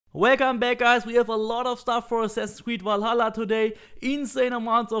Welcome back, guys. We have a lot of stuff for Assassin's Creed Valhalla today. Insane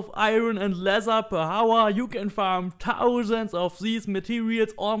amounts of iron and leather per hour. You can farm thousands of these materials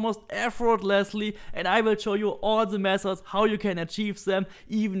almost effortlessly, and I will show you all the methods how you can achieve them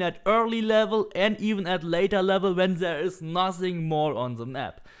even at early level and even at later level when there is nothing more on the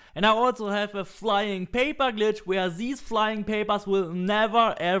map. And I also have a flying paper glitch where these flying papers will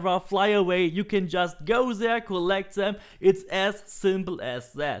never ever fly away. You can just go there, collect them. It's as simple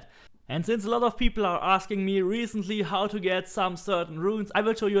as that. And since a lot of people are asking me recently how to get some certain runes, I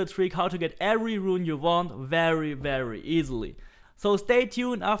will show you a trick how to get every rune you want very easily. So stay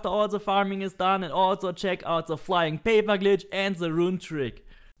tuned after all the farming is done, and also check out the flying paper glitch and the rune trick.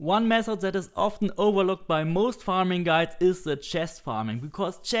 One method that is often overlooked by most farming guides is the chest farming,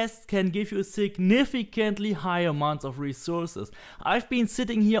 because chests can give you significantly high amounts of resources. I've been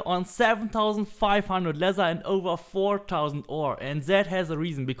sitting here on 7,500 leather and over 4,000 ore, and that has a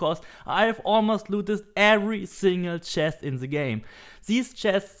reason, because I've almost looted every single chest in the game. These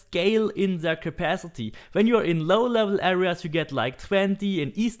chests scale in their capacity. When you're in low level areas you get like 20,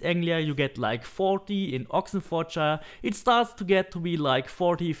 in East Anglia you get like 40, in Oxenfordshire it starts to get to be like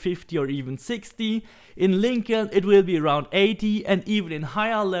 40, 50 or even 60. In Lincoln it will be around 80, and even in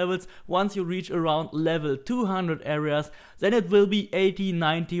higher levels, once you reach around level 200 areas, then it will be 80,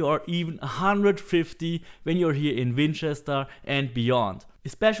 90 or even 150 when you're here in Winchester and beyond.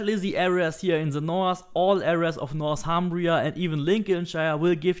 Especially the areas here in the north, all areas of Northumbria and even Lincolnshire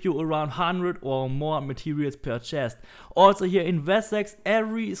will give you around 100 or more materials per chest. Also here in Wessex,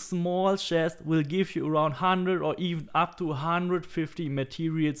 every small chest will give you around 100 or even up to 150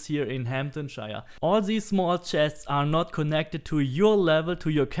 materials here in Hamptonshire. All these small chests are not connected to your level, to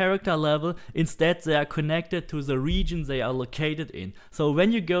your character level, instead they are connected to the region they are located in. So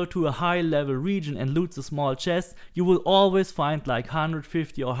when you go to a high level region and loot the small chests, you will always find like 150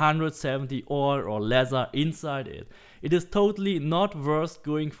 or 170 ore or leather inside it. It is totally not worth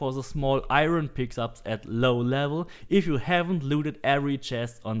going for the small iron pickups at low level if you haven't looted every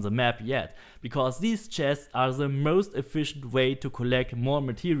chest on the map yet, because these chests are the most efficient way to collect more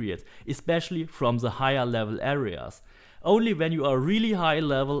materials, especially from the higher level areas. Only when you are really high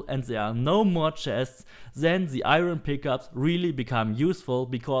level and there are no more chests, then the iron pickups really become useful,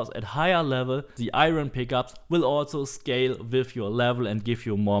 because at higher level the iron pickups will also scale with your level and give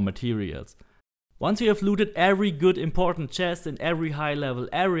you more materials. Once you have looted every good important chest in every high level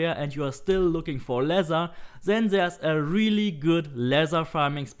area and you are still looking for leather, then there's a really good leather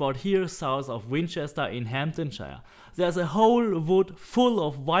farming spot here south of Winchester in Hamptonshire. There's a whole wood full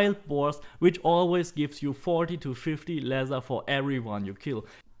of wild boars which always gives you 40 to 50 leather for every one you kill.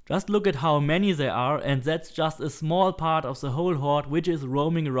 Just look at how many there are, and that's just a small part of the whole horde which is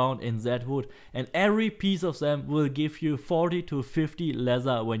roaming around in that wood, and every piece of them will give you 40 to 50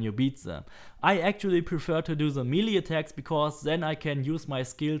 leather when you beat them. I actually prefer to do the melee attacks, because then I can use my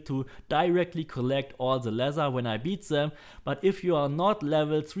skill to directly collect all the leather when I beat them, but if you are not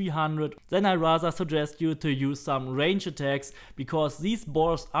level 300, then I rather suggest you to use some range attacks, because these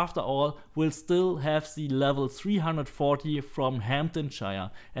boars after all will still have the level 340 from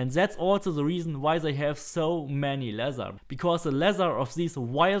Hamptonshire, and that's also the reason why they have so many leather, because the leather of these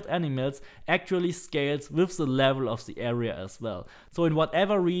wild animals actually scales with the level of the area as well. So in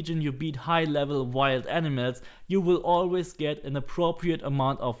whatever region you beat high level wild animals, you will always get an appropriate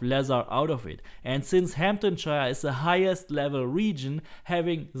amount of leather out of it. And since Hamptonshire is the highest level region,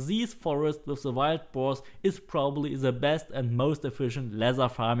 having these forests with the wild boars is probably the best and most efficient leather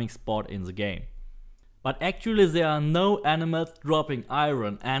farming spot in the game. But actually there are no animals dropping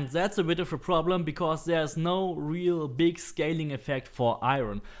iron, and that's a bit of a problem, because there's no real big scaling effect for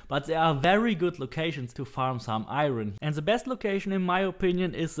iron. But there are very good locations to farm some iron, and the best location in my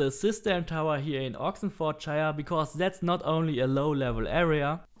opinion is the Cistern Tower here in Oxenfordshire, because that's not only a low level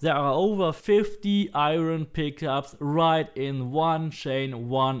area, there are over 50 iron pickups right in one chain,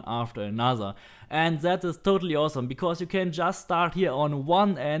 one after another. And that is totally awesome, because you can just start here on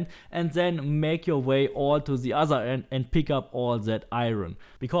one end and then make your way all to the other end and pick up all that iron.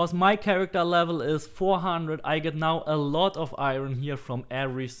 Because my character level is 400, I get now a lot of iron here from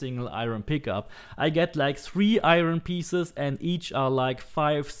every single iron pickup. I get like 3 iron pieces, and each are like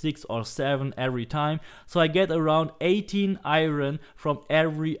 5, 6 or 7 every time. So I get around 18 iron from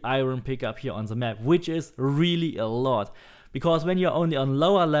every iron pickup here on the map, which is really a lot. because when you're only on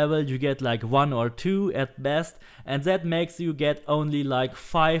lower level you get like 1 or 2 at best, and that makes you get only like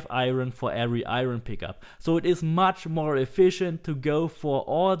 5 iron for every iron pickup. So it is much more efficient to go for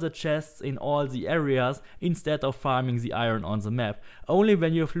all the chests in all the areas instead of farming the iron on the map. Only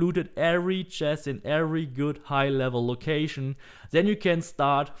when you've looted every chest in every good high level location, then you can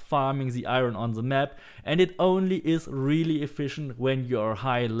start farming the iron on the map, and it only is really efficient when you're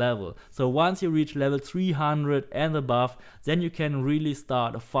high level. So once you reach level 300 and above, then you can really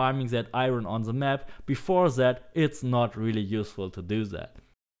start farming that iron on the map. Before that, it's not really useful to do that.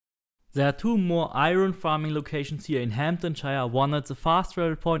 There are 2 more iron farming locations here in Hamptonshire, one at the fast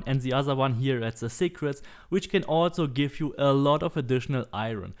travel point and the other one here at the secrets, which can also give you a lot of additional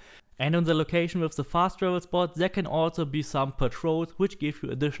iron. And on the location with the fast travel spot, there can also be some patrols which give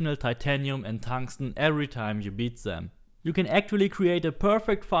you additional titanium and tungsten every time you beat them. You can actually create a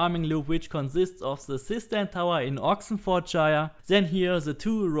perfect farming loop which consists of the cistern tower in Oxenfordshire, then here the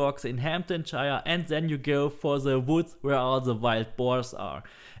 2 rocks in Hamptonshire, and then you go for the woods where all the wild boars are.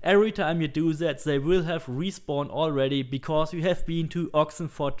 Every time you do that, they will have respawned already because you have been to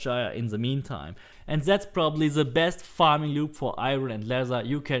Oxenfordshire in the meantime. And that's probably the best farming loop for iron and leather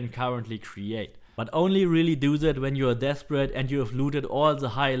you can currently create. But only really do that when you are desperate and you have looted all the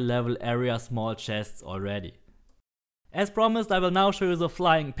high level area small chests already. As promised, I will now show you the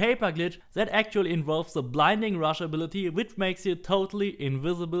flying paper glitch that actually involves the blinding rush ability, which makes you totally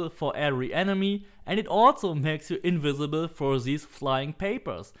invisible for every enemy, and it also makes you invisible for these flying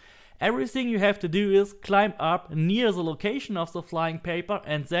papers. Everything you have to do is climb up near the location of the flying paper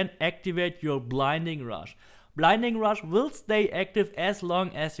and then activate your blinding rush. Blinding rush will stay active as long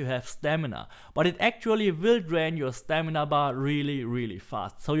as you have stamina, but it actually will drain your stamina bar really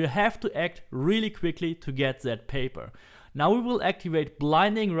fast. So you have to act really quickly to get that paper. Now we will activate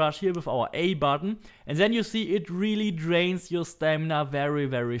blinding rush here with our A button, and then you see it really drains your stamina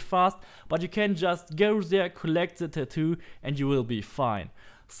very fast, but you can just go there, collect the tattoo, and you will be fine.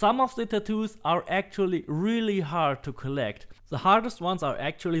 Some of the tattoos are actually really hard to collect. The hardest ones are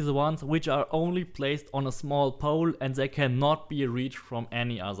actually the ones which are only placed on a small pole and they cannot be reached from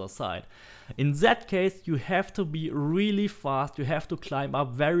any other side. In that case, you have to be really fast, you have to climb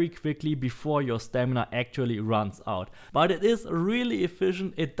up very quickly before your stamina actually runs out. But it is really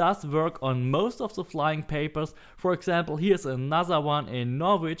efficient, it does work on most of the flying papers. For example, here's another one in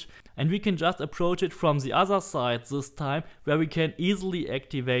Norwich, and we can just approach it from the other side this time, where we can easily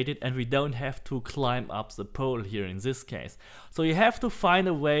activate it and we don't have to climb up the pole here in this case. So you have to find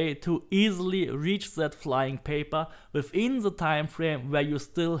a way to easily reach that flying paper within the time frame where you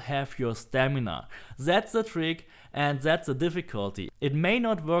still have your stamina. That's the trick and that's the difficulty. It may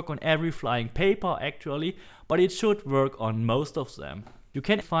not work on every flying paper actually, but it should work on most of them. You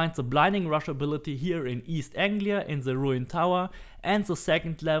can find the blinding rush ability here in East Anglia in the ruined tower, and the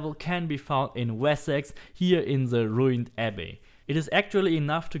second level can be found in Wessex here in the ruined abbey. It is actually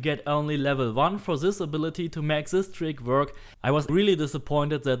enough to get only level 1 for this ability to make this trick work. I was really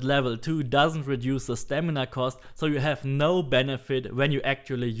disappointed that level 2 doesn't reduce the stamina cost, so you have no benefit when you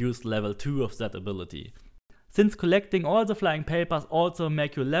actually use level 2 of that ability. Since collecting all the flying papers also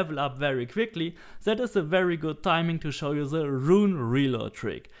make you level up very quickly, that is a very good timing to show you the rune reload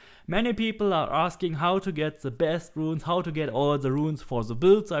trick. Many people are asking how to get the best runes, how to get all the runes for the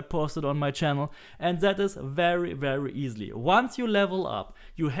builds I posted on my channel, and that is very easily. Once you level up,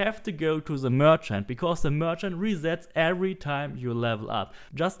 you have to go to the merchant, because the merchant resets every time you level up.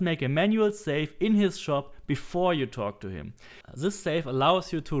 Just make a manual save in his shop before you talk to him. This save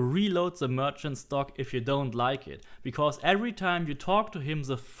allows you to reload the merchant stock if you don't like it, because every time you talk to him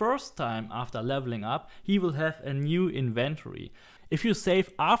the first time after leveling up, he will have a new inventory. If you save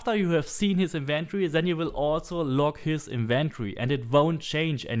after you have seen his inventory, then you will also log his inventory and it won't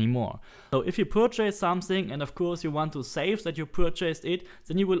change anymore. So if you purchase something and of course you want to save that you purchased it,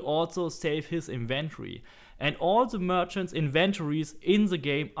 then you will also save his inventory. And all the merchants' inventories in the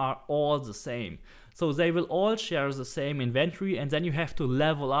game are all the same. So they will all share the same inventory, and then you have to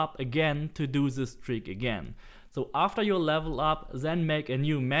level up again to do this trick again. So after you level up, then make a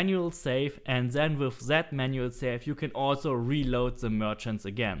new manual save, and then with that manual save you can also reload the merchants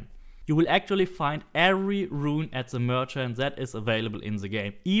again. You will actually find every rune at the merchant that is available in the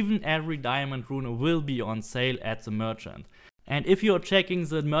game. Even every diamond rune will be on sale at the merchant. And if you're checking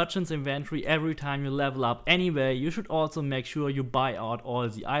the merchant's inventory every time you level up anyway, you should also make sure you buy out all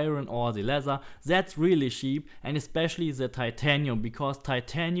the iron or the leather. That's really cheap, and especially the titanium, because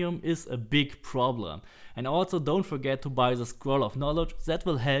titanium is a big problem. And also don't forget to buy the scroll of knowledge, that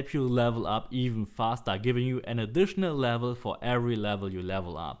will help you level up even faster, giving you an additional level for every level you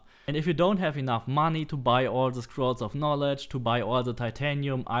level up. And if you don't have enough money to buy all the scrolls of knowledge, to buy all the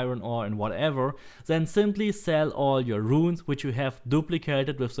titanium, iron ore and whatever, then simply sell all your runes which you have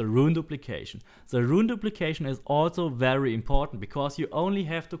duplicated with the rune duplication. The rune duplication is also very important because you only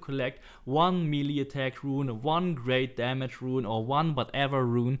have to collect one melee attack rune, one great damage rune or one whatever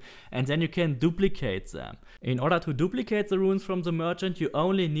rune, and then you can duplicate them. In order to duplicate the runes from the merchant, you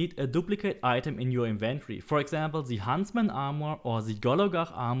only need a duplicate item in your inventory. For example, the Huntsman armor or the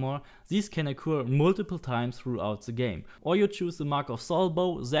Gologach armor. These can occur multiple times throughout the game. Or you choose the Mark of Soul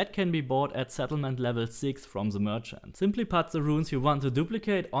bow, that can be bought at settlement level 6 from the merchant. Simply put the runes you want to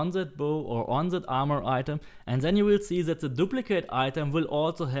duplicate on that bow or on that armor item, and then you will see that the duplicate item will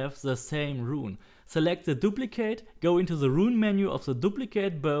also have the same rune. Select the duplicate, go into the rune menu of the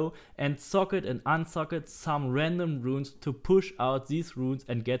duplicate bow and socket and unsocket some random runes to push out these runes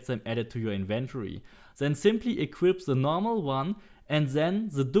and get them added to your inventory. Then simply equip the normal one, and then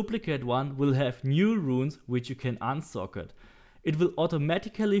the duplicate one will have new runes which you can unsocket. It will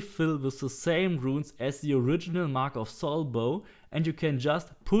automatically fill with the same runes as the original Mark of Soul bow, and you can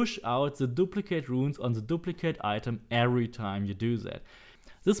just push out the duplicate runes on the duplicate item every time you do that.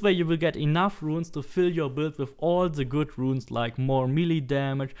 This way you will get enough runes to fill your build with all the good runes like more melee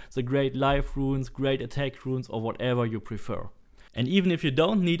damage, the great life runes, great attack runes or whatever you prefer. And even if you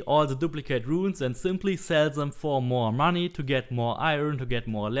don't need all the duplicate runes, then simply sell them for more money to get more iron, to get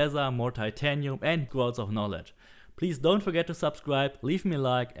more leather, more titanium and scrolls of knowledge. Please don't forget to subscribe, leave me a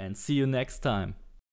like and see you next time.